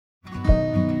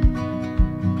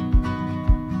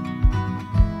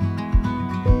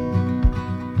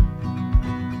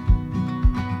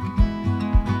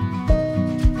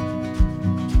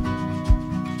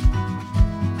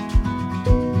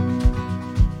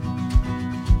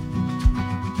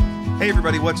Hey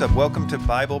everybody, what's up? Welcome to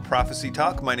Bible Prophecy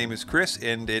Talk. My name is Chris,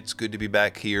 and it's good to be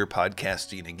back here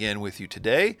podcasting again with you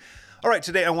today. All right,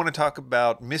 today I want to talk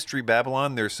about Mystery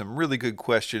Babylon. There's some really good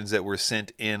questions that were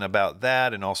sent in about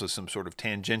that, and also some sort of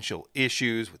tangential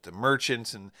issues with the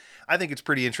merchants, and I think it's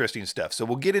pretty interesting stuff. So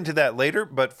we'll get into that later,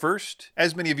 but first,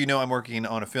 as many of you know, I'm working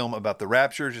on a film about the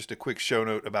rapture. Just a quick show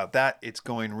note about that. It's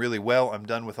going really well. I'm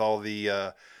done with all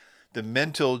the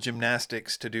mental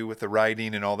gymnastics to do with the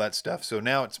writing and all that stuff. So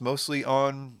now it's mostly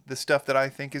on the stuff that I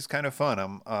think is kind of fun.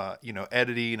 I'm,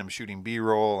 editing, I'm shooting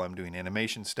B-roll, I'm doing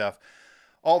animation stuff,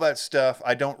 all that stuff.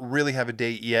 I don't really have a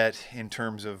date yet in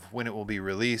terms of when it will be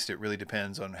released. It really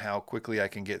depends on how quickly I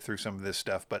can get through some of this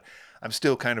stuff, but I'm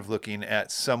still kind of looking at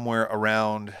somewhere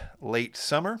around late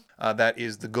summer. That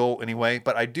is the goal anyway,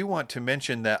 but I do want to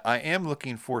mention that I am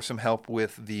looking for some help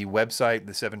with the website,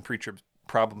 the Seven Preacher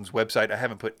Problems website. I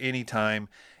haven't put any time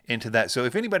into that. So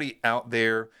if anybody out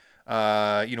there,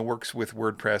 works with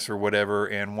WordPress or whatever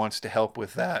and wants to help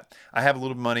with that, I have a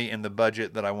little money in the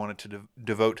budget that I wanted to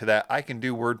devote to that. I can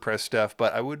do WordPress stuff,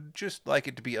 but I would just like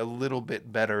it to be a little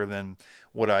bit better than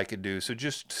what I could do. So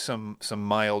just some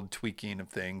mild tweaking of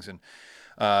things. And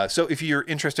so if you're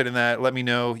interested in that, let me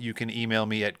know. You can email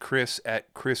me at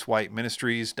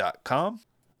chris@chriswhiteministries.com.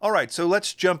 All right, so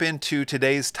let's jump into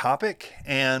today's topic,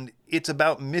 and it's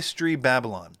about Mystery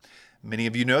Babylon. Many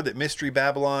of you know that Mystery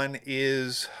Babylon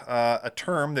is a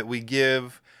term that we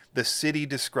give the city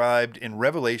described in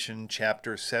Revelation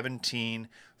chapter 17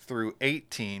 through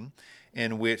 18,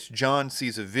 in which John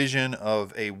sees a vision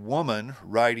of a woman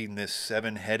riding this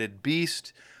seven-headed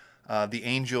beast. The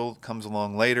angel comes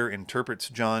along later, interprets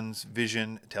John's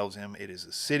vision, tells him it is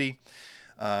a city,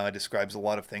 describes a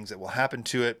lot of things that will happen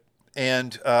to it.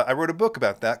 And I wrote a book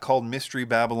about that called Mystery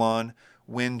Babylon,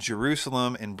 When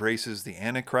Jerusalem Embraces the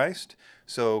Antichrist.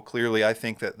 So clearly I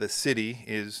think that the city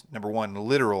is, number one,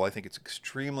 literal. I think it's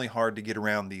extremely hard to get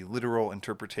around the literal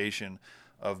interpretation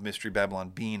of Mystery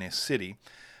Babylon being a city.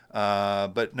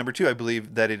 But number two, I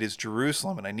believe that it is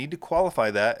Jerusalem, and I need to qualify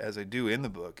that, as I do in the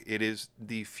book. It is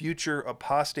the future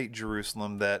apostate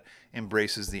Jerusalem that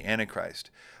embraces the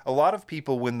Antichrist. A lot of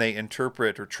people, when they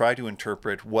interpret or try to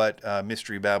interpret what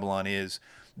Mystery Babylon is,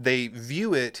 they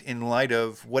view it in light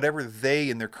of whatever they,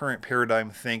 in their current paradigm,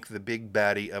 think the big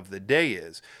baddie of the day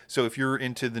is. So if you're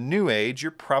into the New Age,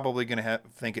 you're probably going to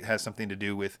think it has something to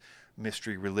do with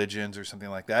mystery religions or something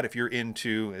like that. If you're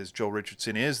into, as Joel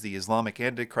Richardson is, the Islamic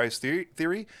Antichrist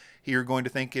theory, you're going to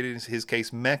think it is, his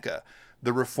case, Mecca.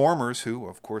 The reformers, who,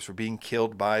 of course, were being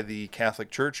killed by the Catholic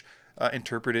Church,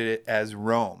 interpreted it as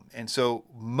Rome. And so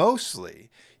mostly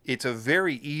it's a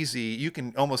very easy, you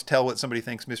can almost tell what somebody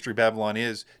thinks Mystery Babylon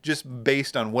is just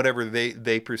based on whatever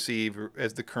they perceive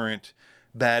as the current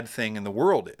bad thing in the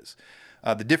world is.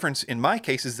 The difference in my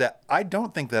case is that I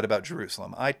don't think that about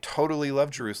Jerusalem. I totally love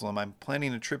Jerusalem. I'm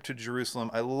planning a trip to Jerusalem.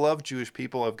 I love Jewish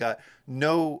people. I've got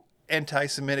no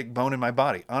anti-Semitic bone in my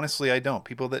body. Honestly, I don't.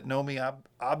 People that know me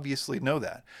obviously know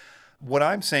that. What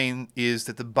I'm saying is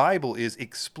that the Bible is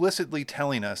explicitly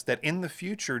telling us that in the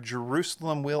future,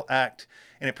 Jerusalem will act,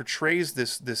 and it portrays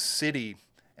this city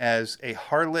as a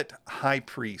harlot high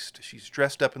priest. She's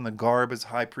dressed up in the garb as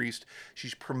high priest.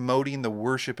 She's promoting the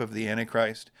worship of the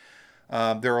Antichrist.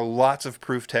 There are lots of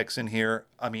proof texts in here.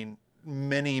 I mean,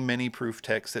 many, many proof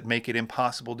texts that make it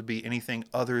impossible to be anything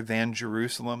other than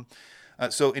Jerusalem.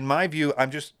 So in my view, I'm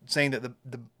just saying that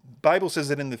the Bible says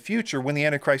that in the future, when the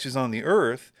Antichrist is on the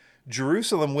earth,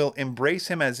 Jerusalem will embrace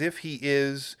him as if he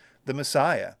is the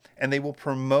Messiah, and they will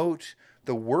promote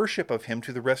the worship of him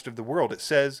to the rest of the world. It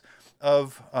says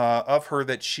of her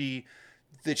that she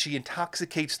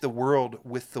intoxicates the world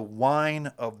with the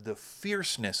wine of the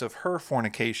fierceness of her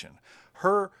fornication.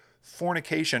 Her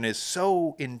fornication is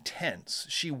so intense,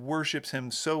 she worships him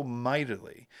so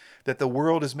mightily, that the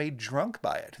world is made drunk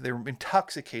by it. They're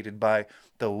intoxicated by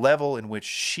the level in which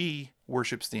she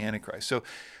worships the Antichrist. So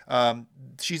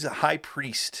she's a high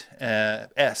priest,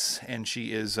 and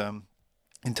she is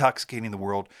intoxicating the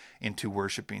world into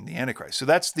worshiping the Antichrist. So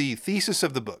that's the thesis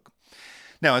of the book.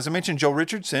 Now, as I mentioned, Joel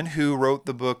Richardson, who wrote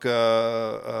the book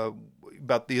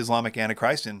about the Islamic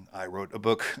Antichrist, and I wrote a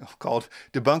book called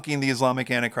Debunking the Islamic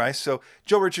Antichrist. So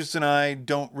Joel Richardson and I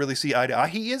don't really see eye to eye.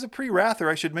 He is a pre-wrather,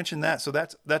 I should mention that, so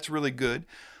that's really good.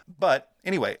 But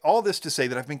anyway, all this to say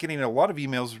that I've been getting a lot of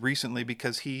emails recently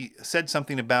because he said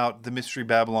something about the Mystery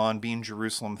Babylon being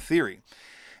Jerusalem theory.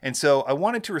 And so I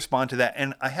wanted to respond to that,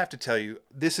 and I have to tell you,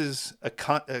 this is a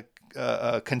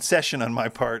concession on my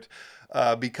part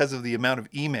because of the amount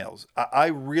of emails.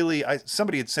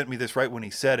 Somebody had sent me this right when he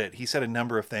said it. He said a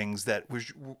number of things that were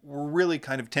really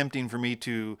kind of tempting for me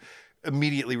to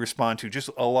immediately respond to. Just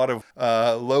a lot of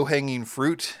low-hanging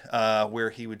fruit, where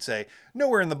he would say,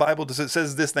 nowhere in the Bible does it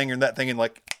says this thing or that thing, and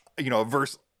like, a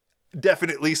verse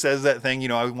definitely says that thing.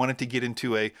 I wanted to get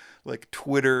into a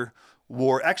Twitter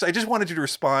war. Actually, I just wanted to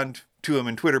respond to him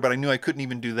in Twitter, but I knew I couldn't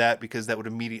even do that because that would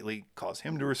immediately cause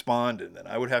him to respond, and then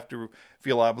I would have to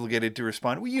feel obligated to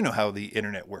respond. Well, you know how the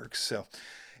internet works. So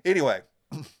anyway,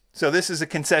 so this is a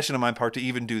concession on my part to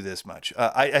even do this much.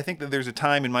 I think that there's a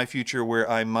time in my future where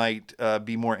I might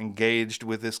be more engaged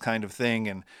with this kind of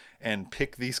thing and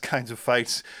pick these kinds of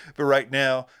fights. But right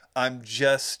now, I'm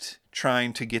just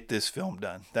trying to get this film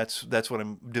done. That's what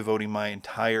I'm devoting my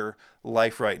entire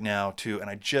life right now to, and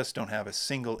I just don't have a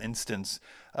single instance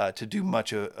to do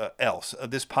much else.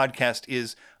 This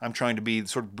podcast I'm trying to be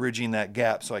sort of bridging that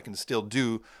gap so I can still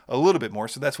do a little bit more.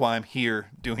 So that's why I'm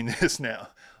here doing this now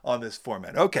on this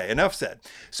format. Okay, enough said.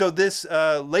 So this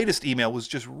latest email was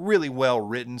just really well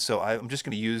written, so I'm just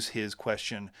going to use his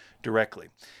question directly.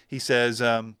 He says,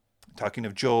 talking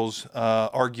of Joel's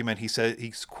argument, he said,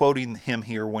 he's quoting him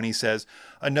here when he says,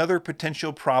 another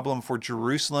potential problem for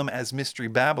Jerusalem as Mystery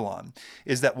Babylon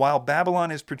is that while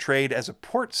Babylon is portrayed as a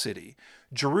port city,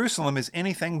 Jerusalem is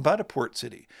anything but a port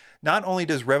city. Not only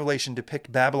does Revelation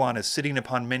depict Babylon as sitting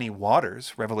upon many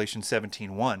waters, Revelation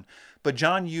 17:1, but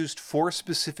John used 4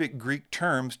 specific Greek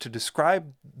terms to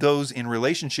describe those in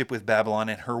relationship with Babylon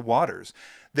and her waters.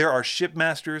 There are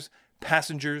shipmasters,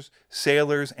 passengers,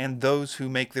 sailors, and those who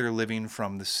make their living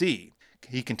from the sea.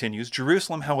 He continues,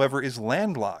 Jerusalem, however, is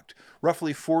landlocked,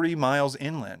 roughly 40 miles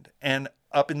inland, and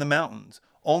up in the mountains.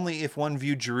 Only if one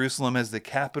viewed Jerusalem as the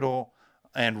capital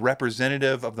and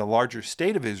representative of the larger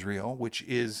state of Israel, which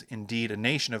is indeed a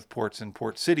nation of ports and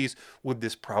port cities, would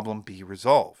this problem be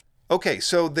resolved. Okay,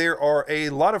 so there are a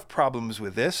lot of problems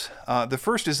with this. The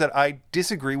first is that I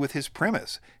disagree with his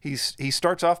premise. He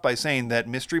starts off by saying that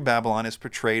Mystery Babylon is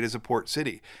portrayed as a port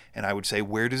city. And I would say,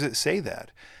 where does it say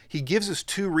that? He gives us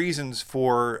 2 reasons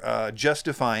for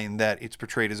justifying that it's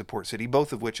portrayed as a port city,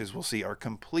 both of which, as we'll see, are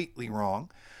completely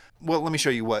wrong. Well, let me show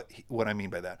you what I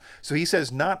mean by that. So he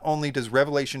says, not only does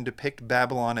Revelation depict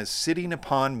Babylon as sitting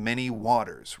upon many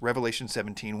waters, Revelation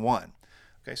 17:1.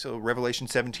 Okay, so Revelation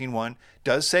 17:1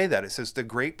 does say that. It says, the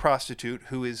great prostitute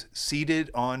who is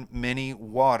seated on many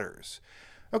waters.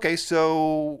 Okay,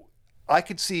 so I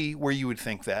could see where you would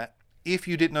think that if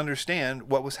you didn't understand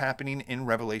what was happening in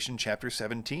Revelation chapter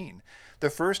 17. The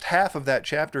first half of that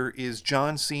chapter is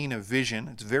John seeing a vision.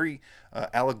 It's very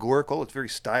allegorical. It's very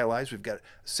stylized. We've got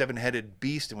a 7-headed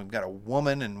beast, and we've got a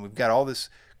woman, and we've got all this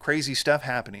crazy stuff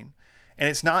happening. And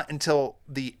it's not until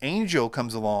the angel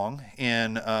comes along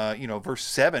in verse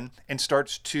 7 and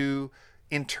starts to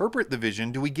interpret the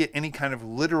vision do we get any kind of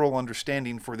literal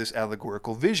understanding for this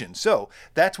allegorical vision. So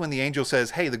that's when the angel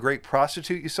says, hey, the great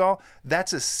prostitute you saw,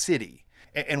 that's a city.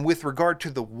 And with regard to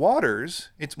the waters,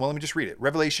 let me just read it.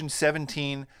 Revelation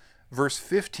 17 verse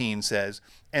 15 says,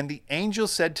 and the angel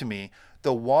said to me,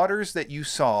 the waters that you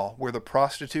saw where the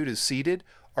prostitute is seated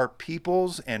are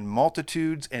peoples and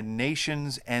multitudes and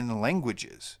nations and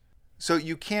languages. So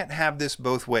you can't have this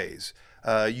both ways.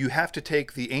 You have to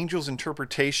take the angel's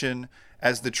interpretation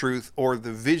as the truth or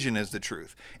the vision as the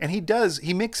truth. And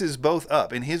he mixes both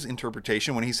up in his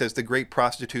interpretation when he says the great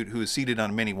prostitute who is seated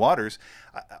on many waters.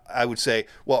 I would say,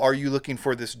 well, are you looking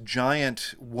for this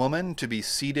giant woman to be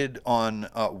seated on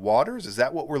waters? Is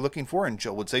that what we're looking for? And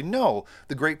Joel would say, no,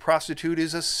 the great prostitute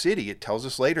is a city. It tells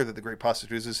us later that the great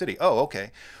prostitute is a city. Oh, okay.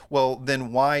 Well,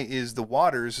 then why is the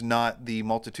waters not the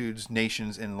multitudes,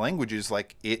 nations, and languages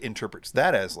like it interprets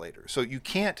that as later? So you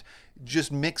can't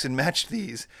just mix and match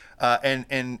these.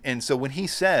 And so when he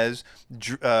says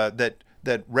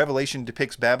that Revelation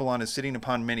depicts Babylon as sitting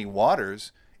upon many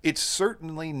waters, it's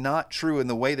certainly not true in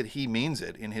the way that he means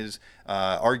it in his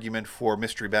argument for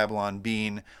Mystery Babylon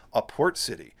being a port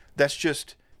city.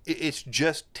 It's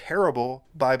just terrible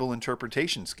Bible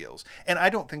interpretation skills. And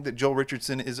I don't think that Joel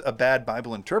Richardson is a bad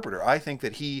Bible interpreter. I think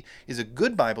that he is a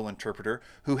good Bible interpreter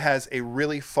who has a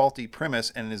really faulty premise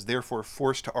and is therefore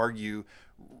forced to argue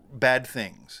bad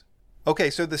things. Okay,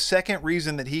 so the second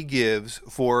reason that he gives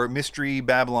for Mystery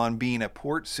Babylon being a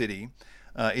port city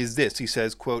is this. He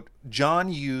says, quote, John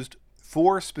used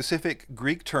 4 specific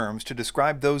Greek terms to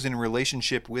describe those in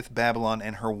relationship with Babylon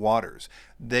and her waters.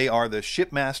 They are the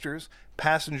shipmasters,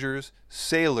 passengers,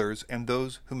 sailors, and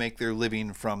those who make their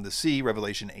living from the sea,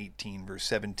 Revelation 18, verse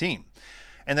 17.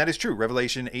 And that is true.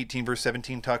 Revelation 18, verse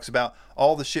 17 talks about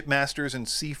all the shipmasters and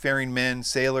seafaring men,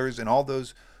 sailors, and all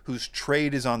those whose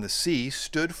trade is on the sea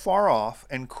stood far off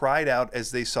and cried out as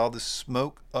they saw the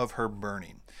smoke of her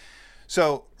burning.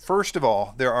 So, first of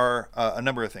all, there are a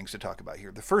number of things to talk about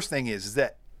here. The first thing is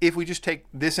that if we just take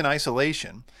this in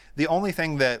isolation, the only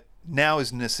thing that now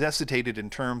is necessitated in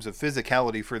terms of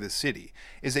physicality for the city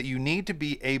is that you need to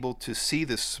be able to see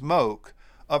the smoke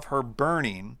of her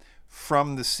burning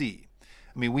from the sea.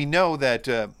 I mean, we know that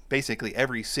basically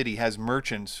every city has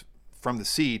merchants from the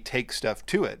sea take stuff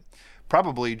to it.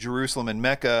 Probably Jerusalem and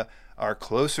Mecca are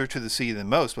closer to the sea than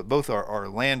most, but both are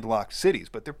landlocked cities,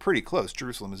 but they're pretty close.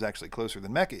 Jerusalem is actually closer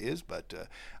than Mecca is, but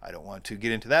I don't want to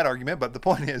get into that argument. But the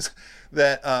point is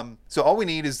that, so all we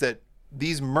need is that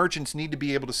these merchants need to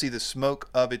be able to see the smoke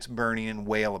of its burning and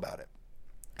wail about it.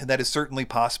 And that is certainly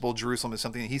possible. Jerusalem is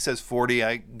something, he says 40,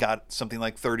 I got something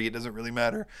like 30, it doesn't really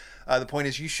matter. The point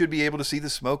is you should be able to see the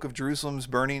smoke of Jerusalem's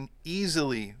burning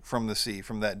easily from the sea,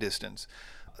 from that distance.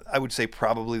 I would say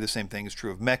probably the same thing is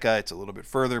true of Mecca. It's a little bit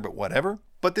further, but whatever.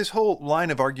 But this whole line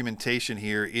of argumentation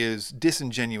here is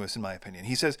disingenuous in my opinion.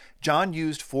 He says, John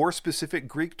used 4 specific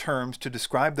Greek terms to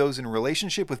describe those in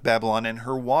relationship with Babylon and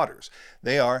her waters.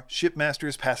 They are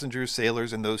shipmasters, passengers,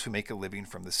 sailors, and those who make a living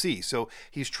from the sea. So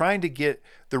he's trying to get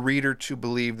the reader to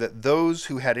believe that those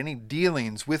who had any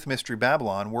dealings with Mystery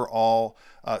Babylon were all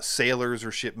sailors or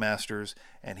shipmasters.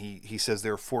 And he says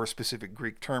there are 4 specific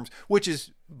Greek terms, which is,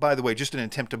 by the way, just an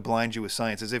attempt to blind you with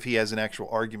science, as if he has an actual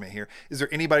argument here. Is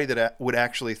there anybody that would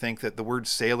actually think that the word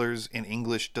sailors in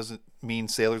English doesn't mean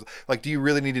sailors? Like, do you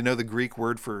really need to know the Greek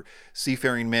word for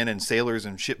seafaring men and sailors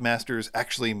and shipmasters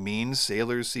actually means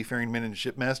sailors, seafaring men, and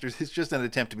shipmasters? It's just an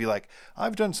attempt to be like,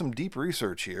 I've done some deep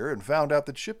research here and found out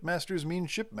that shipmasters mean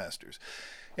shipmasters.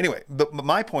 Anyway, but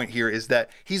my point here is that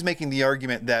he's making the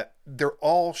argument that they're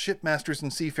all shipmasters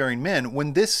and seafaring men,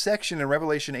 when this section in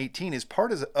Revelation 18 is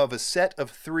part of a set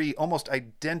of 3 almost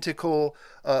identical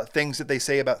things that they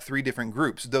say about 3 different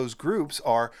groups. Those groups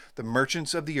are the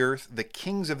merchants of the earth, the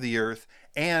kings of the earth,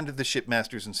 and the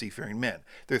shipmasters and seafaring men.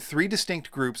 They're 3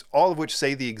 distinct groups, all of which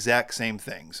say the exact same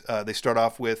things. They start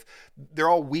off with, they're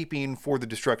all weeping for the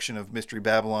destruction of Mystery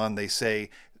Babylon. They say,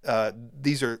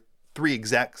 these are 3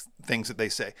 exact things that they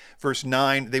say. Verse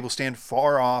 9, they will stand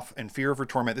far off in fear of her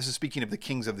torment. This is speaking of the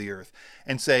kings of the earth,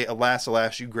 and say, alas,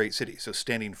 alas, you great city. So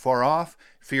standing far off,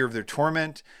 fear of their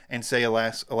torment, and say,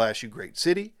 alas, alas, you great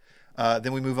city.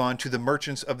 Then we move on to the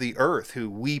merchants of the earth, who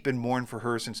weep and mourn for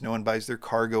her, since no one buys their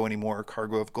cargo anymore,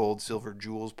 cargo of gold, silver,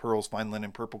 jewels, pearls, fine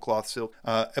linen, purple cloth, silk.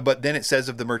 But then it says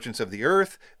of the merchants of the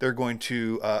earth, they're going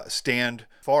to stand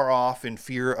far off in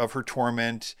fear of her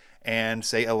torment, and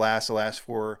say, alas, alas,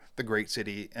 for the great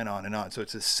city, and on and on. So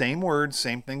it's the same words,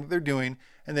 same thing that they're doing.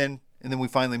 And then we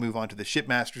finally move on to the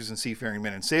shipmasters and seafaring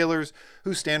men and sailors,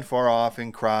 who stand far off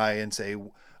and cry and say,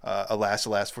 alas,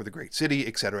 alas, for the great city,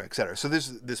 etc., etc. So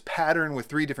there's this pattern with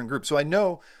 3 different groups. So I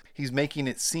know he's making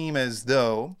it seem as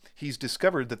though he's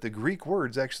discovered that the Greek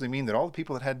words actually mean that all the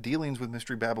people that had dealings with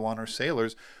Mystery Babylon are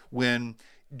sailors, when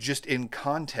just in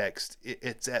context,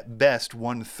 it's at best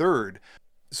 1/3.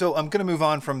 So I'm going to move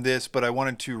on from this, but I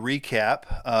wanted to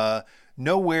recap.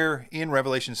 Nowhere in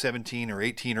Revelation 17 or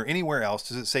 18 or anywhere else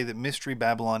does it say that Mystery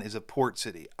Babylon is a port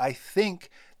city. I think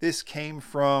this came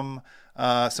from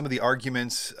some of the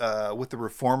arguments with the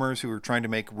reformers who were trying to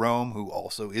make Rome, who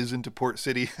also isn't a port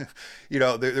city.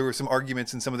 There were some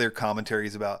arguments in some of their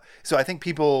commentaries about. So I think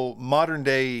modern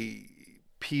day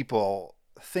people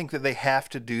think that they have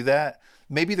to do that.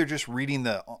 Maybe they're just reading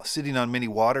the Sitting on Many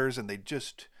Waters, and they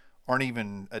just aren't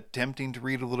even attempting to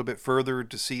read a little bit further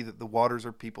to see that the waters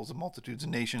are peoples and multitudes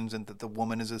and nations, and that the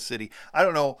woman is a city. I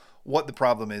don't know what the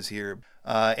problem is here.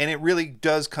 And it really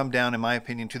does come down, in my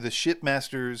opinion, to the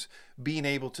shipmasters being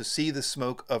able to see the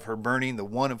smoke of her burning, the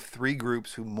one of 3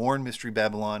 groups who mourn Mystery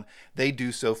Babylon. They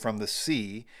do so from the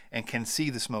sea and can see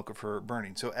the smoke of her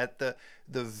burning. So at the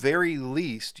very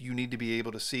least, you need to be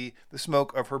able to see the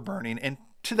smoke of her burning. And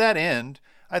to that end,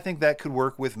 I think that could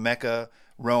work with Mecca,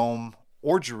 Rome,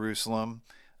 or Jerusalem,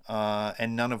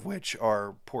 and none of which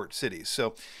are port cities.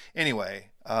 So anyway,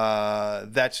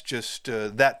 that's just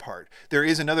that part. There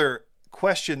is another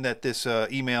question that this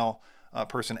email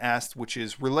person asked, which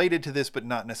is related to this, but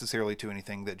not necessarily to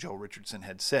anything that Joel Richardson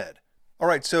had said. All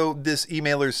right, so this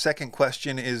emailer's second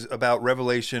question is about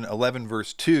Revelation 11,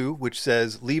 verse 2, which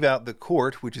says, leave out the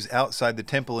court, which is outside the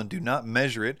temple, and do not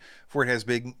measure it, for it has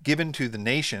been given to the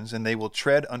nations, and they will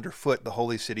tread underfoot the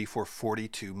holy city for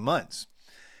 42 months.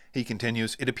 He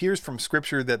continues, it appears from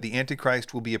Scripture that the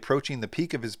Antichrist will be approaching the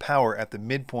peak of his power at the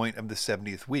midpoint of the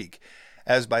 70th week,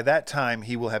 as by that time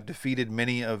he will have defeated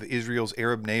many of Israel's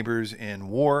Arab neighbors in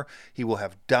war. He will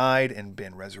have died and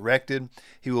been resurrected.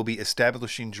 He will be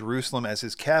establishing Jerusalem as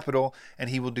his capital, and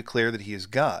he will declare that he is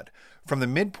God. From the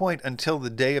midpoint until the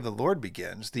day of the Lord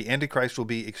begins, the Antichrist will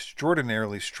be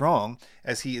extraordinarily strong,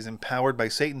 as he is empowered by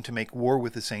Satan to make war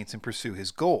with the saints and pursue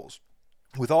his goals.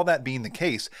 With all that being the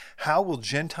case, how will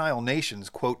Gentile nations,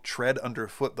 quote, tread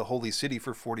underfoot the holy city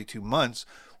for 42 months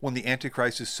when the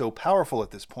Antichrist is so powerful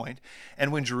at this point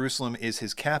and when Jerusalem is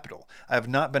his capital? I have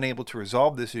not been able to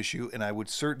resolve this issue, and I would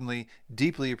certainly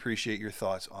deeply appreciate your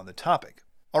thoughts on the topic.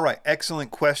 All right,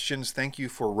 excellent questions. Thank you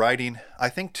for writing. I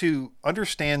think to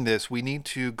understand this, we need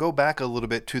to go back a little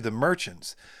bit to the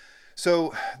merchants.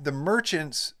 So the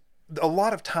merchants, a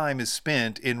lot of time is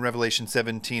spent in Revelation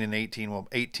 17 and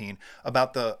 18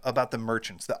 about the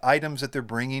merchants, the items that they're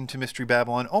bringing to Mystery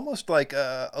Babylon, almost like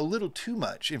a little too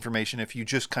much information if you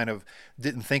just kind of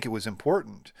didn't think it was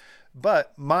important.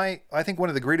 But I think one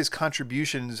of the greatest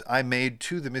contributions I made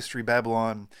to the Mystery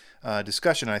Babylon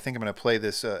discussion, and I think I'm going to play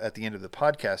this at the end of the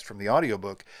podcast from the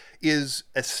audiobook, is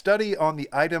a study on the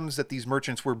items that these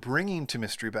merchants were bringing to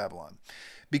Mystery Babylon.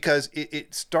 Because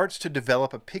it starts to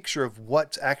develop a picture of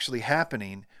what's actually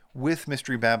happening with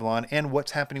Mystery Babylon and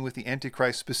what's happening with the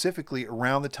Antichrist specifically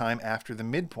around the time after the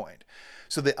midpoint.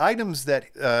 So the items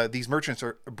that these merchants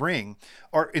bring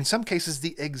are in some cases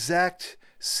the exact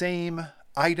same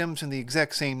items in the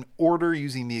exact same order,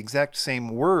 using the exact same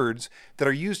words that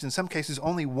are used in some cases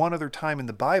only one other time in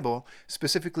the Bible,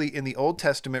 specifically in the Old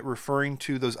Testament, referring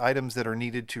to those items that are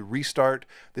needed to restart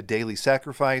the daily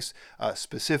sacrifice,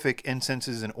 specific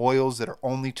incenses and oils that are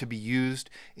only to be used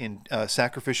in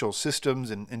sacrificial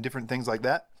systems and different things like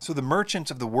that. So the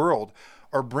merchants of the world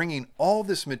are bringing all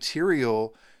this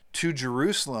material to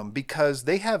Jerusalem because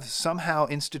they have somehow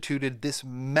instituted this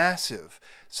massive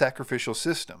sacrificial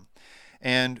system.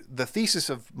 And the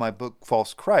thesis of my book,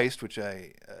 False Christ,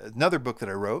 another book that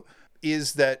I wrote,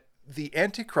 is that the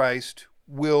Antichrist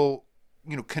will,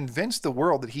 convince the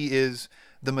world that he is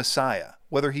the Messiah.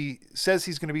 Whether he says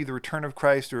he's going to be the return of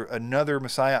Christ or another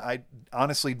Messiah, I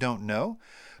honestly don't know.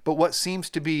 But what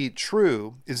seems to be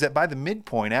true is that by the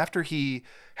midpoint, after he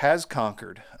has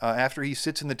conquered, after he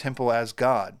sits in the temple as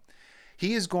God,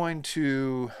 he's going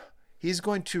to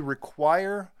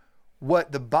require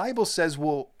what the Bible says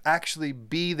will actually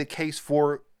be the case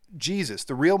for Jesus,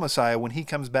 the real Messiah, when he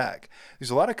comes back.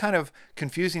 There's a lot of kind of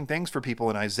confusing things for people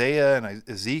in Isaiah and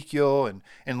Ezekiel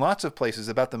and lots of places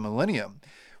about the millennium,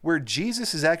 where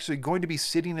Jesus is actually going to be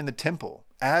sitting in the temple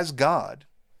as God,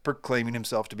 proclaiming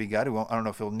himself to be God. I don't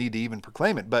know if he'll need to even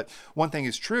proclaim it, but one thing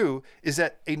is true is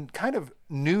that a kind of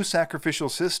new sacrificial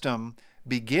system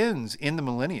begins in the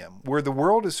millennium, where the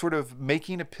world is sort of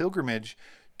making a pilgrimage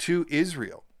to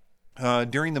Israel.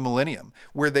 During the millennium,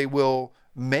 where they will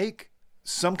make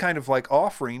some kind of like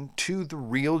offering to the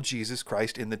real Jesus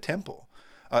Christ in the temple.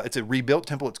 It's a rebuilt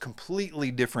temple. It's completely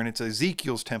different. It's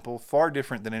Ezekiel's temple, far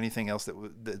different than anything else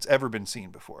that's ever been seen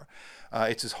before.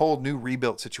 It's this whole new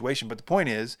rebuilt situation. But the point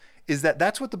is that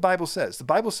that's what the Bible says. The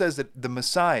Bible says that the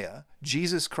Messiah,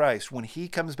 Jesus Christ, when he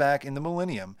comes back in the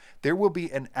millennium, there will be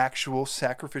an actual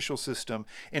sacrificial system,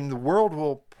 and the world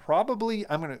will probably,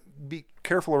 I'm going to be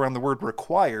careful around the word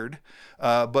required,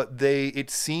 but it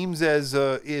seems as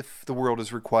if the world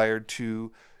is required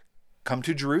to come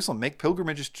to Jerusalem, make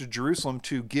pilgrimages to Jerusalem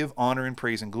to give honor and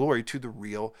praise and glory to the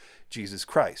real Jesus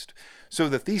Christ. So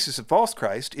the thesis of False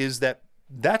Christ is that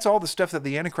that's all the stuff that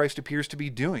the Antichrist appears to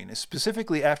be doing,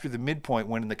 specifically after the midpoint,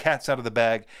 when the cat's out of the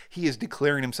bag, he is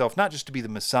declaring himself not just to be the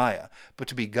Messiah, but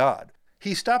to be God.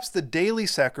 He stops the daily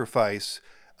sacrifice,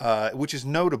 which is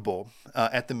notable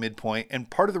at the midpoint.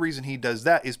 And part of the reason he does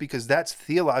that is because that's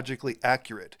theologically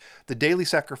accurate. The daily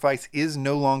sacrifice is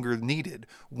no longer needed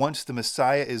once the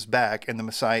Messiah is back and the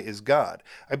Messiah is God.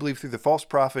 I believe through the false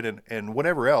prophet and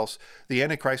whatever else, the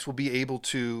Antichrist will be able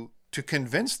to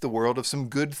convince the world of some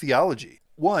good theology.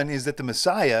 One is that the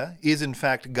Messiah is in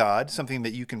fact God, something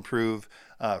that you can prove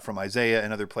from Isaiah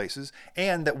and other places,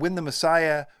 and that when the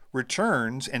Messiah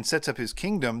returns and sets up his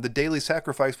kingdom, the daily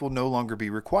sacrifice will no longer be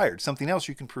required. Something else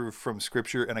you can prove from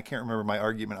Scripture, and I can't remember my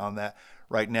argument on that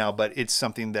right now, but it's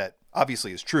something that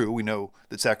obviously is true. We know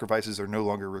that sacrifices are no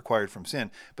longer required from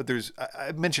sin, but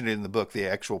I mentioned it in the book, the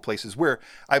actual places where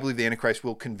I believe the Antichrist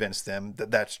will convince them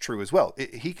that that's true as well.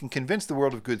 He can convince the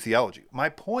world of good theology. My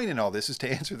point in all this is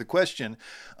to answer the question,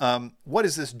 what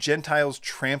is this Gentiles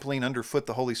trampling underfoot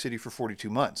the holy city for 42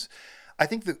 months? I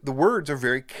think the words are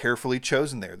very carefully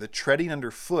chosen there. The treading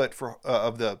underfoot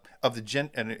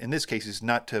and in this case is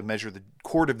not to measure the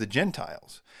court of the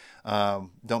Gentiles.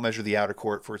 Don't measure the outer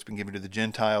court, for it's been given to the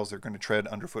Gentiles. They're going to tread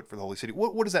underfoot for the holy city.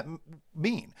 What does that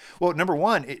mean? Well, number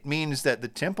one, it means that the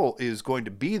temple is going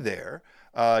to be there.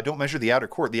 Don't measure the outer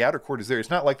court. The outer court is there. It's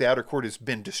not like the outer court has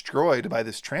been destroyed by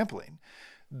this trampling.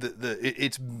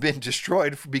 It's been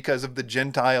destroyed because of the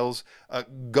Gentiles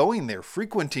going there,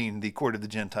 frequenting the court of the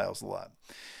Gentiles a lot.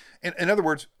 In other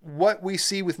words, what we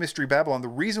see with Mystery Babylon, the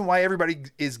reason why everybody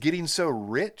is getting so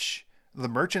rich the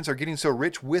merchants are getting so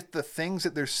rich with the things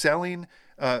that they're selling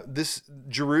this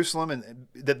Jerusalem and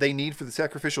that they need for the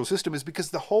sacrificial system is because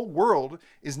the whole world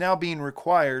is now being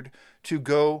required to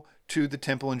go to the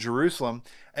temple in Jerusalem.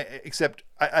 Except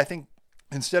I think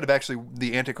instead of actually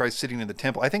the Antichrist sitting in the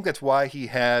temple, I think that's why he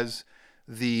has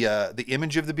the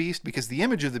image of the beast, because the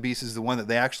image of the beast is the one that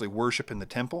they actually worship in the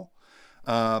temple.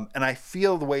 And I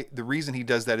feel the reason he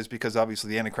does that is because obviously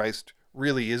the Antichrist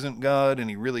really isn't God, and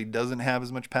he really doesn't have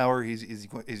as much power he's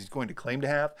going to claim to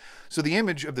have. So the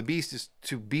image of the beast is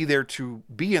to be there, to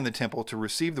be in the temple, to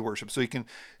receive the worship, so he can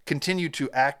continue to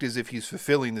act as if he's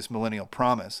fulfilling this millennial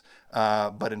promise.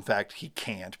 But in fact, he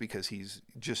can't, because he's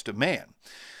just a man.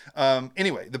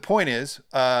 Anyway, the point is,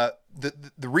 the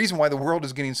reason why the world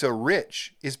is getting so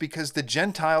rich is because the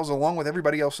Gentiles, along with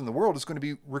everybody else in the world, is going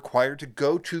to be required to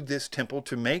go to this temple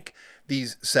to make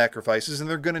these sacrifices, and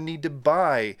they're going to need to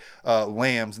buy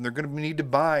lambs, and they're going to need to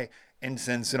buy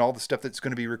incense and all the stuff that's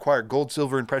going to be required. Gold,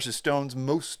 silver, and precious stones,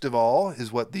 most of all,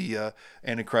 is what the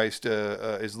Antichrist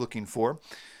is looking for.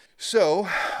 So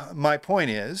my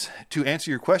point is, to answer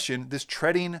your question, this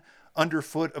treading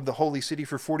underfoot of the holy city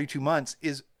for 42 months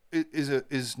is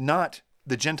not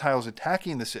the Gentiles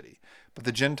attacking the city, but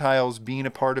the Gentiles being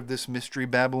a part of this mystery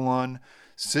Babylon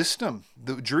system.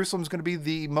 Jerusalem is going to be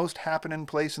the most happening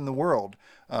place in the world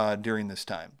during this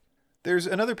time. There's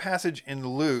another passage in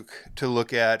Luke to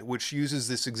look at which uses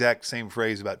this exact same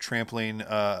phrase about trampling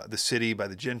the city by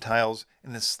the Gentiles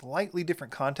in a slightly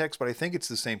different context, but I think it's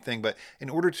the same thing. But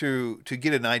in order to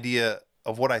get an idea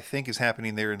of what I think is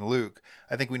happening there in Luke,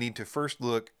 I think we need to first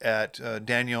look at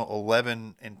Daniel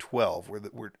 11 and 12,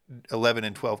 where 11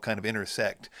 and 12 kind of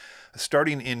intersect.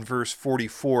 Starting in verse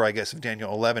 44, I guess, of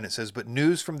Daniel 11, it says, "But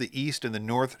news from the east and the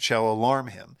north shall alarm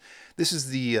him." This is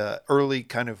the early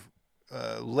kind of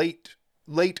late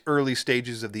early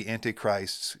stages of the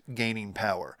Antichrist's gaining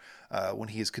power. When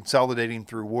he is consolidating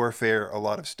through warfare, a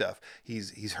lot of stuff.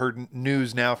 He's heard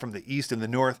news now from the east and the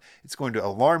north. It's going to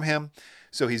alarm him.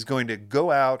 So he's going to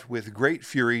go out with great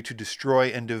fury to destroy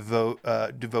and devote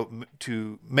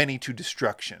to many to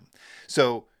destruction.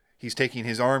 So he's taking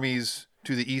his armies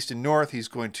to the east and north. He's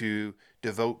going to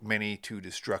devote many to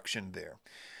destruction there.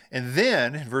 And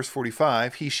then, in verse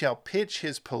 45, he shall pitch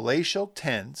his palatial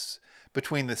tents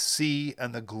between the sea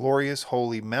and the glorious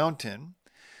holy mountain.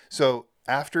 So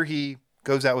after he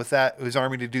goes out with his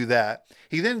army to do that,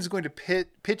 he then is going to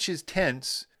pitch his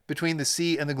tents between the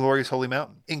sea and the glorious holy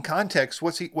mountain. In context,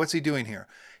 what's he doing here?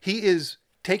 He is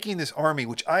taking this army,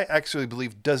 which I actually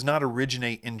believe does not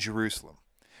originate in Jerusalem,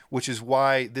 which is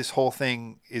why this whole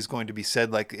thing is going to be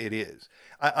said like it is.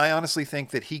 I honestly think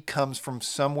that he comes from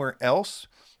somewhere else.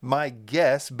 My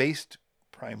guess, based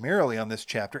primarily on this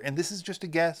chapter, and this is just a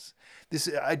guess. It's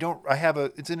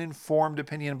an informed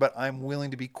opinion, but I'm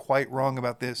willing to be quite wrong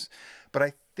about this. But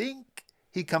I think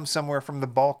he comes somewhere from the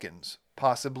Balkans,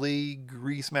 possibly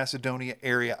Greece, Macedonia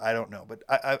area. I don't know, but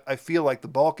I feel like the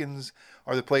Balkans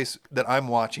are the place that I'm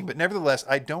watching. But nevertheless,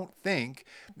 I don't think,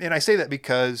 and I say that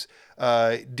because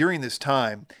during this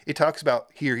time, it talks about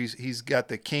here, he's got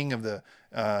the king of the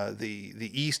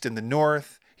east and the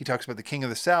north. He talks about the king of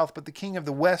the south, but the king of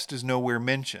the west is nowhere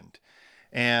mentioned.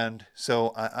 And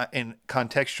so, and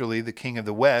contextually, the king of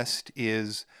the west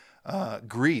is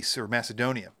Greece or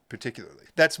Macedonia, particularly.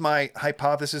 That's my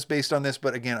hypothesis based on this,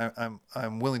 but again,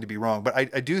 I'm willing to be wrong. But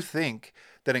I do think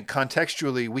that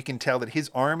contextually, we can tell that his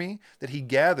army that he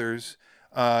gathers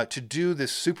to do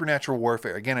this supernatural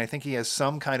warfare. Again, I think he has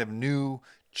some kind of new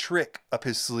trick up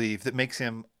his sleeve that makes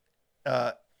him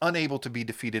unable to be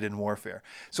defeated in warfare.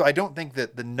 So I don't think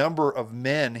that the number of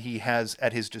men he has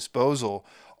at his disposal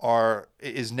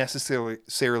is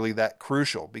necessarily that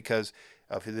crucial, because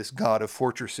of this god of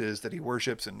fortresses that he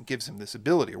worships and gives him this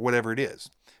ability, or whatever it is,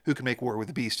 who can make war with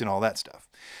the beast and all that stuff.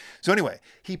 So anyway,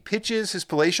 he pitches his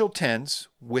palatial tents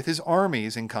with his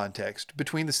armies in context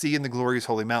between the sea and the glorious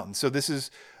holy mountain. So this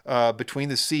is between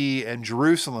the sea and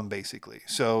Jerusalem, basically.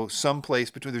 So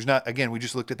someplace between, we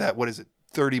just looked at that, what is it,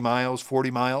 30 miles, 40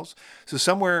 miles? So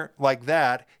somewhere like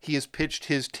that, he has pitched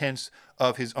his tents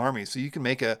of his army. So you can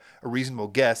make a reasonable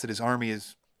guess that his army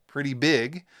is pretty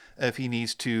big if he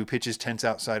needs to pitch his tents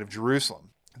outside of Jerusalem.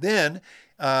 Then,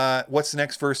 what's the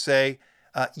next verse say?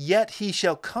 Yet he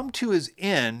shall come to his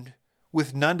end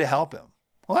with none to help him.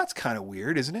 Well, that's kind of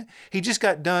weird, isn't it? He just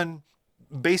got done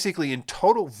basically in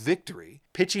total victory,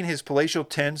 pitching his palatial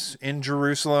tents in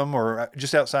Jerusalem or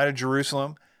just outside of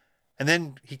Jerusalem. And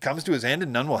then he comes to his end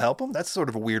and none will help him? That's sort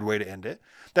of a weird way to end it.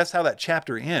 That's how that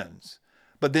chapter ends.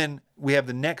 But then we have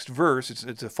the next verse.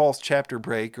 It's a false chapter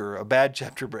break or a bad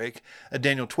chapter break.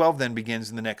 Daniel 12 then begins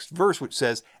in the next verse, which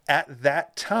says, at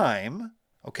that time,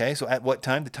 Okay, so at what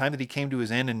time? The time that he came to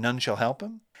his end and none shall help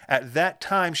him? At that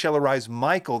time shall arise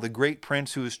Michael, the great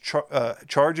prince, who is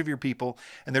charge of your people,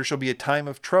 and there shall be a time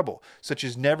of trouble, such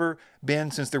as never been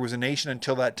since there was a nation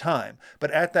until that time.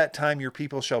 But at that time your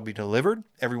people shall be delivered,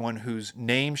 everyone whose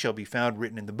name shall be found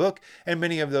written in the book, and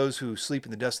many of those who sleep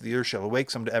in the dust of the earth shall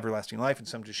awake, some to everlasting life, and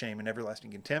some to shame and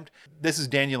everlasting contempt. This is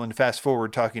Daniel in fast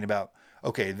forward talking about,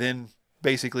 okay, then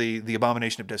basically the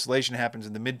abomination of desolation happens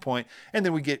in the midpoint, and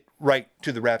then we get right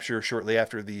to the rapture shortly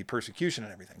after the persecution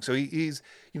and everything. So he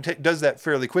does that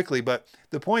fairly quickly, but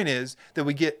the point is that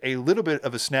we get a little bit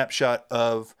of a snapshot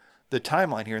of the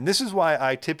timeline here. And this is why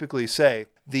I typically say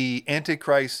the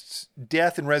Antichrist's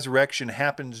death and resurrection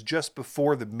happens just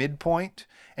before the midpoint,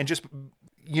 and just,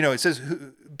 it says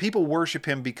people worship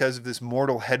him because of this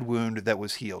mortal head wound that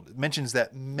was healed. It mentions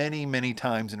that many, many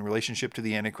times in relationship to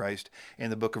the Antichrist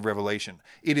in the book of Revelation.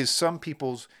 It is some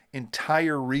people's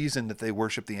entire reason that they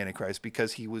worship the Antichrist,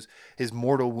 because his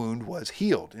mortal wound was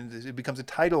healed. And it becomes a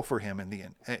title for him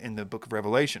in the book of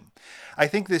Revelation. I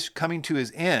think this coming to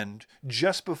his end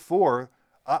just before,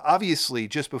 obviously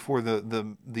just before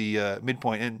the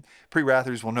midpoint, and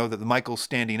pre-wrathers will know that the Michael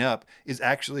standing up is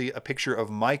actually a picture of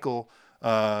Michael,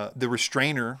 the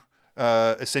restrainer,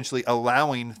 essentially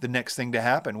allowing the next thing to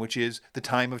happen, which is the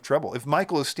time of trouble. If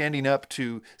Michael is standing up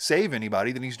to save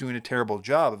anybody, then he's doing a terrible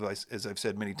job, as I've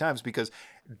said many times, because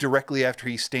directly after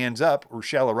he stands up, or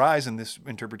shall arise in this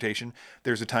interpretation,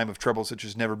 there's a time of trouble such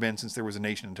as never been since there was a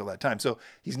nation until that time. So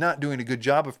he's not doing a good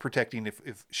job of protecting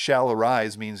if shall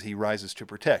arise means he rises to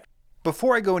protect.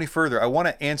 Before I go any further, I want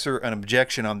to answer an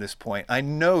objection on this point. I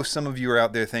know some of you are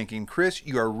out there thinking, Chris,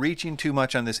 you are reaching too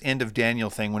much on this end of Daniel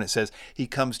thing when it says he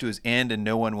comes to his end and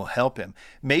no one will help him.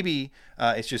 Maybe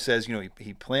it just says,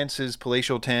 he plants his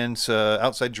palatial tents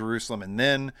outside Jerusalem and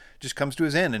then just comes to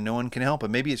his end and no one can help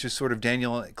him. Maybe it's just sort of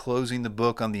Daniel closing the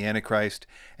book on the Antichrist.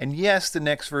 And yes, the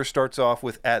next verse starts off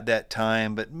with at that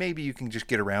time, but maybe you can just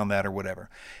get around that or whatever.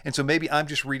 And so maybe I'm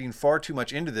just reading far too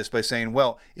much into this by saying,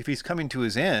 well, if he's coming to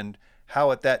his end,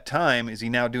 how at that time is he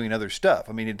now doing other stuff?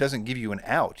 I mean, it doesn't give you an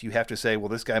out. You have to say, well,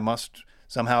 this guy must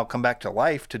somehow come back to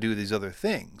life to do these other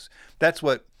things. That's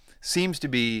what seems to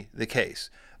be the case.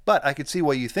 But I could see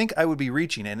why you think I would be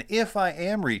reaching. And if I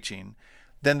am reaching,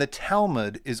 then the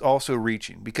Talmud is also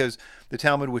reaching, because the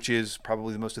Talmud, which is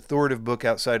probably the most authoritative book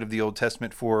outside of the Old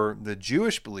Testament for the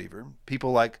Jewish believer,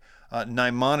 people like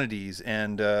Maimonides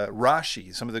and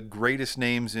Rashi, some of the greatest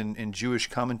names in Jewish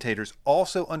commentators,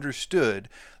 also understood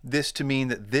this to mean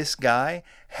that this guy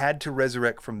had to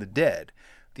resurrect from the dead.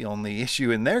 The only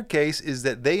issue in their case is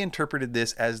that they interpreted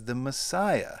this as the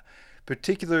Messiah,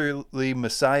 particularly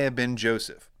Messiah ben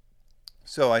Joseph.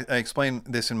 So I explain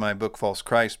this in my book, False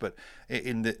Christ, but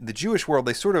in the Jewish world,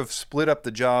 they sort of split up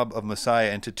the job of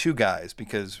Messiah into two guys,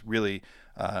 because really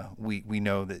we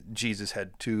know that Jesus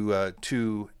had two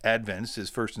advents, his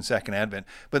first and second advent,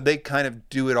 but they kind of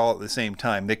do it all at the same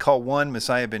time. They call one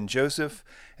Messiah ben Joseph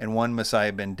and one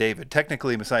Messiah ben David.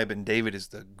 Technically, Messiah ben David is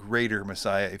the greater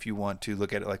Messiah, if you want to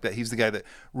look at it like that. He's the guy that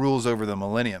rules over the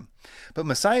millennium. But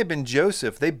Messiah ben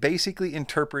Joseph, they basically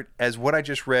interpret as what I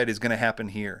just read is going to happen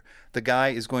here. The guy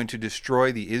is going to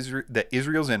destroy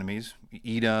Israel's enemies,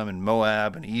 Edom and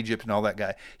Moab and Egypt and all that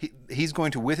guy. He's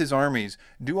going to, with his armies,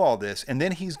 do all this, and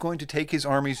then he's going to take his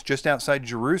armies just outside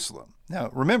Jerusalem. Now,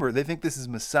 remember, they think this is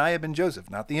Messiah ben Joseph,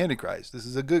 not the Antichrist. This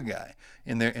is a good guy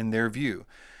in their view.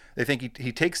 They think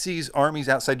he takes these armies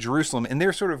outside Jerusalem. In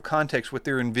their sort of context, what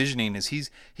they're envisioning is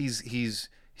he's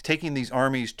taking these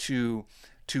armies to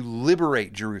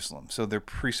liberate Jerusalem. So they're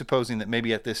presupposing that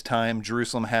maybe at this time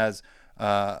Jerusalem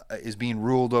is being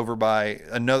ruled over by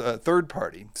a third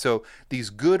party. So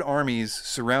these good armies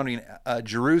surrounding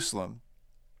Jerusalem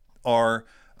are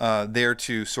there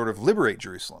to sort of liberate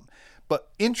Jerusalem. But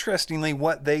interestingly,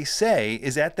 what they say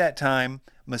is at that time,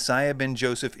 Messiah ben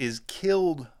Joseph is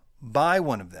killed by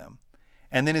one of them,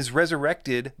 and then is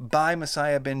resurrected by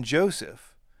Messiah ben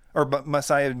Joseph, or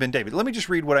Messiah ben David. Let me just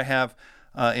read what I have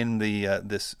in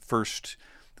this first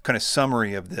kind of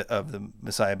summary of the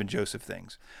Messiah ben Joseph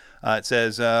things. It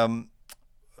says,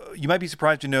 you might be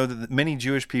surprised to know that many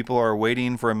Jewish people are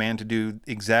waiting for a man to do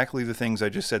exactly the things I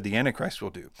just said the Antichrist will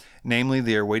do. Namely,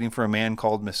 they are waiting for a man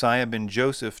called Messiah ben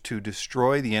Joseph to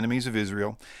destroy the enemies of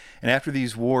Israel, and after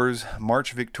these wars,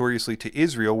 march victoriously to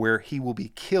Israel, where he will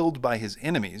be killed by his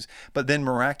enemies, but then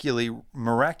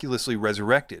miraculously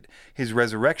resurrected. His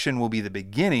resurrection will be the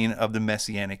beginning of the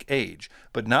Messianic age,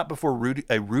 but not before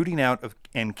a rooting out of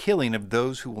and killing of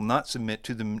those who will not submit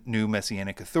to the new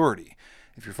Messianic authority.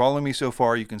 If you're following me so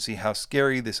far, you can see how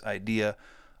scary this idea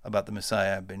about the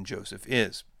Messiah ben Joseph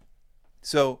is.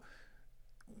 So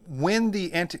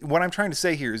what I'm trying to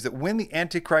say here is that when the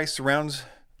Antichrist surrounds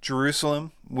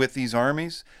Jerusalem with these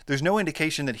armies, there's no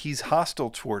indication that he's hostile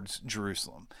towards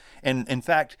Jerusalem. And in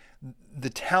fact, the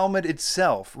Talmud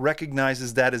itself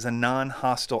recognizes that as a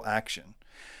non-hostile action.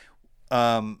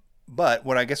 But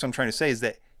what I guess I'm trying to say is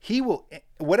that he will,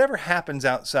 whatever happens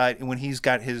outside when he's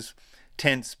got his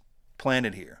tents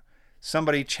planted here,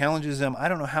 somebody challenges him. I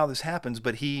don't know how this happens,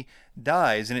 but he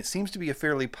dies, and it seems to be a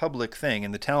fairly public thing.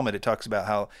 In the Talmud, it talks about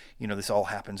how, this all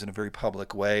happens in a very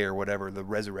public way or whatever. The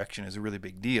resurrection is a really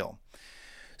big deal.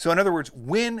 So in other words,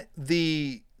 when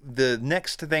the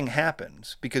next thing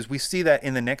happens, because we see that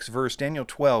in the next verse, Daniel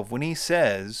 12, when he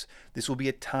says, this will be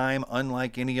a time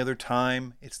unlike any other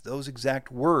time, it's those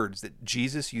exact words that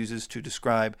Jesus uses to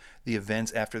describe the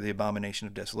events after the abomination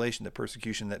of desolation, the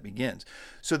persecution that begins.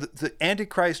 So the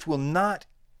Antichrist will not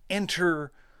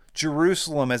enter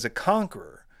Jerusalem as a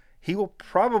conqueror. He will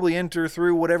probably enter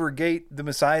through whatever gate the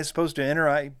Messiah is supposed to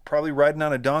enter, probably riding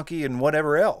on a donkey and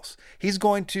whatever else. He's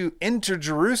going to enter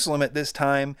Jerusalem at this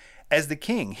time as the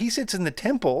king. He sits in the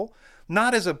temple,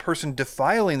 not as a person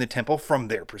defiling the temple from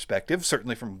their perspective.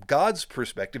 Certainly from God's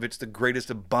perspective, it's the greatest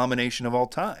abomination of all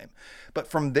time. But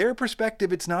from their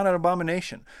perspective, it's not an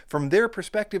abomination. From their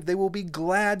perspective, they will be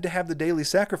glad to have the daily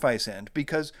sacrifice end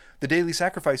because the daily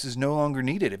sacrifice is no longer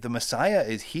needed. If the Messiah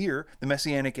is here, the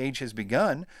Messianic age has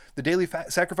begun, the daily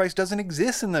sacrifice doesn't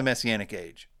exist in the Messianic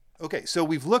age. Okay, so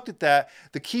we've looked at that.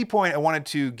 The key point I wanted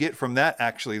to get from that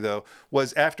actually, though,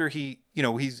 was after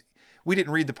we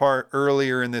didn't read the part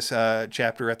earlier in this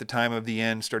chapter at the time of the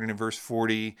end, starting in verse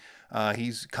 40.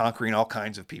 He's conquering all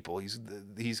kinds of people.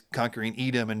 He's conquering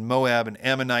Edom and Moab and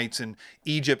Ammonites and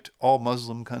Egypt, all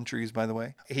Muslim countries, by the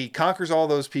way. He conquers all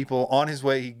those people on his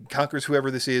way. He conquers whoever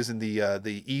this is in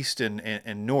the east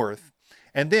and north.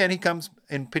 And then he comes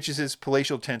and pitches his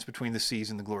palatial tents between the seas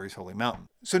and the glorious holy mountain.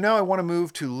 So now I want to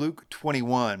move to Luke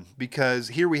 21, because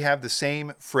here we have the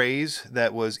same phrase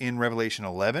that was in Revelation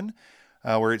 11,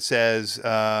 where it says,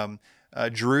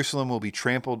 Jerusalem will be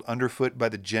trampled underfoot by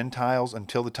the Gentiles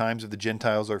until the times of the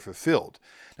Gentiles are fulfilled.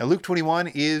 Now, Luke 21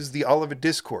 is the Olivet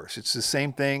Discourse. It's the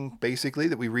same thing, basically,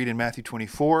 that we read in Matthew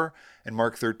 24 and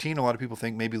Mark 13. A lot of people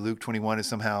think maybe Luke 21 is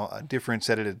somehow different,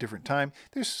 set at a different time.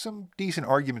 There's some decent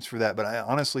arguments for that, but I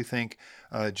honestly think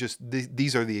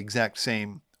these are the exact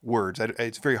same words.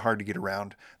 It's very hard to get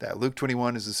around that. Luke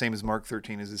 21 is the same as Mark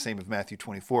 13, is the same as Matthew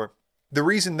 24. The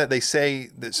reason that they say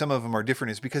that some of them are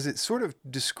different is because it sort of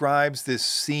describes this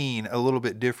scene a little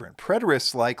bit different.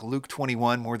 Preterists like Luke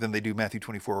 21 more than they do Matthew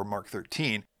 24 or Mark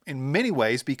 13, in many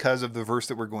ways because of the verse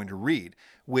that we're going to read,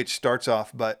 which starts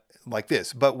off like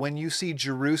this. But when you see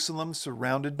Jerusalem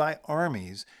surrounded by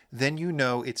armies, then you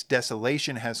know its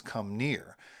desolation has come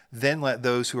near. Then let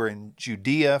those who are in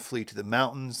Judea flee to the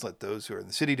mountains. Let those who are in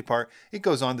the city depart. It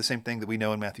goes on the same thing that we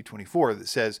know in Matthew 24 that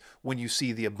says, when you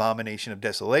see the abomination of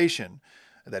desolation,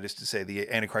 that is to say the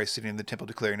Antichrist sitting in the temple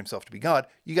declaring himself to be God,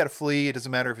 you got to flee. It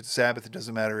doesn't matter if it's Sabbath. It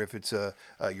doesn't matter if it's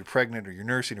you're pregnant or you're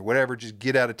nursing or whatever. Just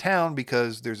get out of town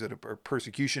because there's a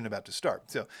persecution about to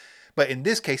start. But in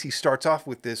this case, he starts off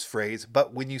with this phrase,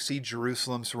 but when you see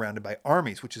Jerusalem surrounded by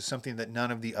armies, which is something that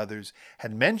none of the others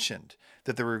had mentioned,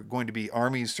 that there were going to be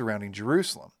armies surrounding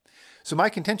Jerusalem. So my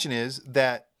contention is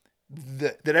that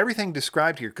everything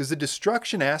described here, because the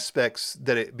destruction aspects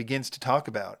that it begins to talk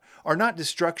about are not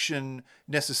destruction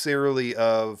necessarily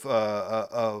of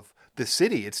the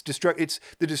city. It's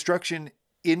the destruction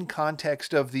in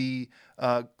context of the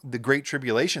Great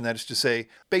Tribulation. That is to say,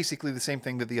 basically the same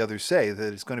thing that the others say,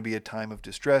 that it's going to be a time of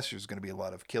distress. There's going to be a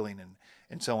lot of killing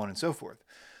and so on and so forth.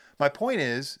 My point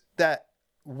is that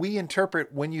we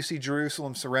interpret when you see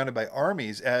Jerusalem surrounded by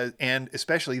armies, and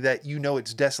especially that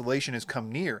its desolation has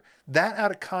come near, that out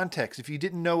of context, if you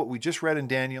didn't know what we just read in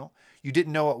Daniel, you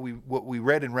didn't know what we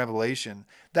read in Revelation,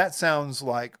 that sounds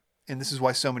like, and this is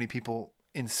why so many people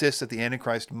insist that the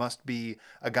Antichrist must be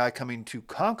a guy coming to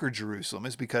conquer Jerusalem,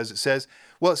 is because it says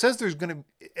there's going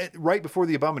to, right before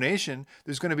the abomination,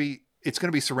 it's going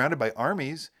to be surrounded by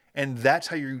armies, and that's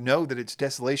how you know that its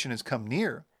desolation has come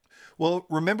near. Well,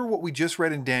 remember what we just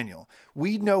read in Daniel.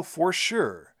 We know for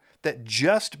sure that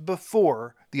just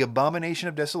before the abomination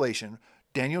of desolation,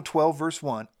 Daniel 12 verse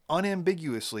 1,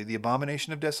 unambiguously the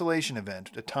abomination of desolation event,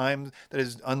 a time that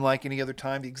is unlike any other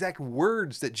time, the exact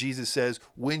words that Jesus says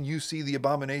when you see the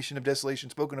abomination of desolation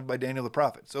spoken of by Daniel the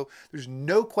prophet. So there's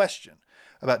no question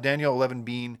about Daniel 11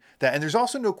 being that. And there's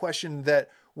also no question that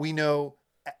we know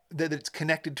that it's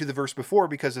connected to the verse before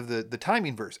because of the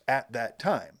timing verse, at that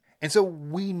time. And so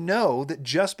we know that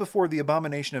just before the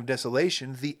abomination of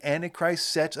desolation, the Antichrist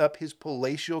sets up his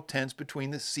palatial tents between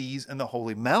the seas and the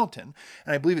holy mountain.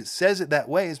 And I believe it says it that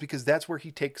way is because that's where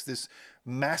he takes this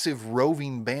massive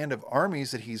roving band of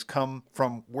armies that he's come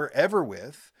from wherever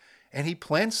with, and he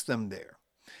plants them there.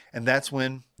 And that's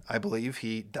when I believe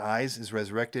he dies, is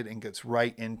resurrected, and gets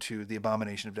right into the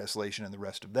abomination of desolation and the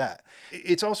rest of that.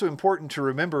 It's also important to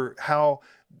remember how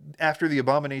after the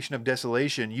abomination of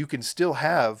desolation, you can still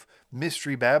have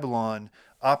Mystery Babylon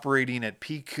operating at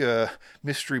peak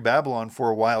Mystery Babylon for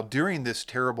a while during this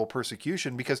terrible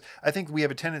persecution, because I think we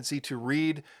have a tendency to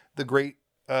read the Great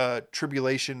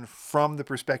Tribulation from the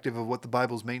perspective of what the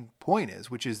Bible's main point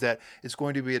is, which is that it's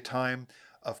going to be a time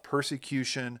of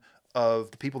persecution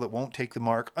of the people that won't take the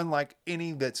mark, unlike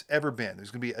any that's ever been. There's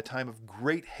going to be a time of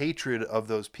great hatred of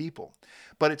those people.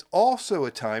 But it's also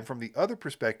a time, from the other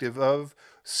perspective, of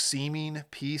seeming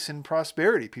peace and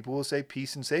prosperity. People will say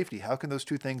peace and safety. How can those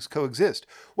two things coexist?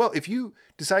 Well, if you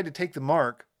decide to take the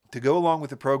mark to go along with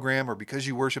the program, or because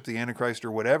you worship the Antichrist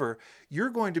or whatever, you're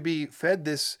going to be fed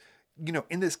this,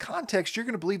 in this context, you're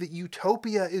going to believe that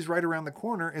utopia is right around the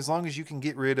corner as long as you can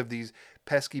get rid of these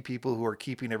pesky people who are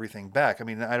keeping everything back. I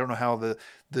mean, I don't know how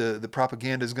the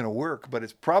propaganda is going to work, but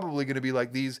it's probably going to be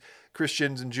like these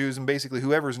Christians and Jews and basically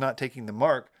whoever's not taking the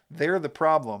mark, they're the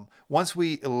problem. Once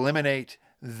we eliminate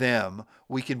them,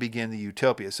 we can begin the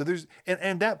utopia. So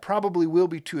and that probably will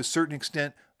be to a certain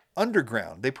extent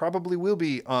underground. They probably will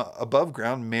be above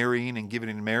ground, marrying and giving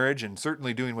in marriage, and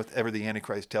certainly doing whatever the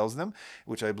Antichrist tells them,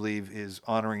 which I believe is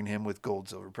honoring him with gold,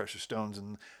 silver, precious stones,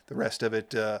 and the rest of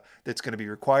it that's going to be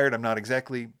required. I'm not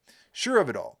exactly sure of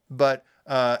it all, but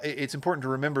it's important to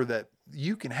remember that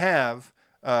you can have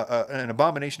an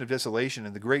abomination of desolation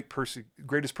and the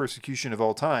greatest persecution of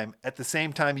all time. At the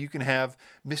same time, you can have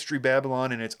Mystery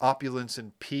Babylon and its opulence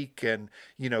and peak, and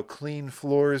clean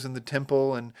floors in the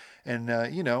temple, and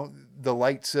the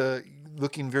lights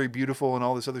looking very beautiful and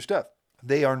all this other stuff.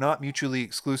 They are not mutually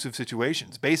exclusive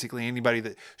situations. Basically, anybody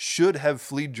that should have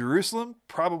fled Jerusalem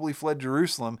probably fled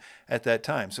Jerusalem at that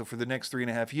time. So for the next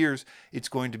 3.5 years, it's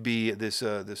going to be this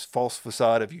false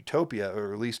facade of utopia,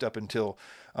 or at least up until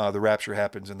the rapture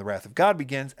happens and the wrath of God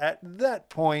begins. At that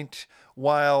point,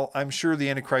 while I'm sure the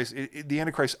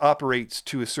Antichrist operates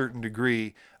to a certain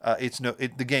degree,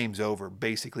 the game's over,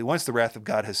 basically. Once the wrath of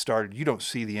God has started, you don't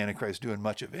see the Antichrist doing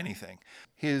much of anything.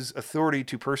 His authority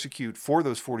to persecute for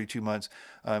those 42 months,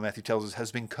 Matthew tells us,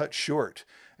 has been cut short.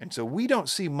 And so we don't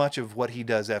see much of what he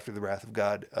does after the wrath of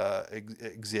God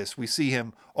exists. We see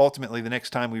him, ultimately, the next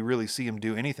time we really see him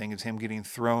do anything is him getting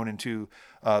thrown into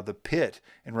the pit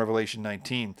in Revelation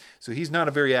 19. So he's not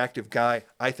a very active guy,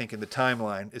 I think, in the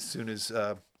timeline as soon as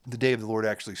the day of the Lord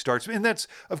actually starts. And that's,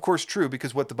 of course, true,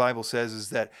 because what the Bible says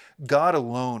is that God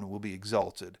alone will be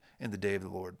exalted in the day of the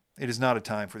Lord. It is not a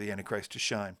time for the Antichrist to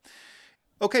shine.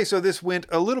 Okay, so this went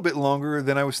a little bit longer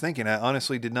than I was thinking. I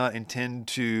honestly did not intend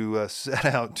to set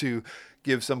out to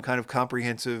give some kind of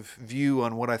comprehensive view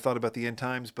on what I thought about the end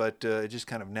times, but it just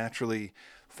kind of naturally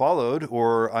followed,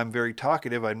 or I'm very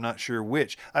talkative. I'm not sure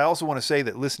which. I also want to say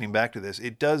that listening back to this,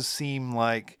 it does seem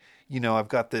like, I've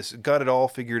got it all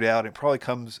figured out. It probably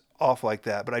comes off like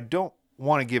that, but I don't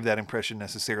want to give that impression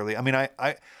necessarily. I mean,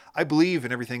 I believe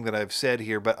in everything that I've said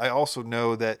here, but I also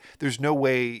know that there's no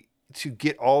way to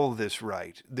get all of this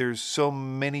right. There's so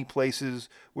many places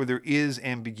where there is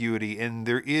ambiguity, and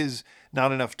there is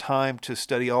not enough time to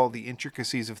study all the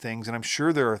intricacies of things. And I'm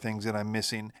sure there are things that I'm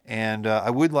missing. And I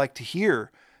would like to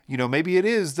hear, maybe it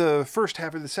is the first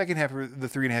half or the second half of the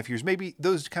 3.5 years. Maybe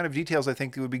those kind of details, I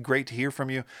think it would be great to hear from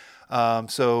you.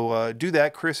 So do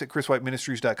that, Chris at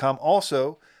chriswhiteministries.com.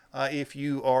 Also, if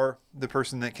you are the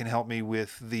person that can help me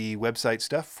with the website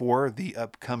stuff for the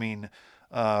upcoming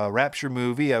Rapture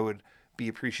movie, I would be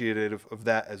appreciative of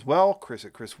that as well. Chris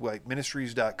at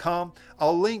chriswhiteministries.com.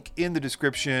 I'll link in the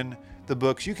description the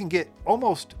books. You can get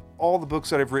almost all the books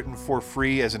that I've written for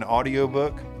free as an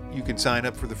audiobook. You can sign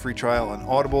up for the free trial on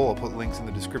Audible. I'll put links in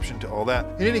the description to all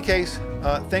that. In any case,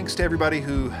 thanks to everybody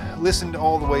who listened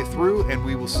all the way through, and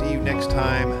we will see you next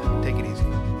time. Take it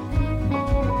easy.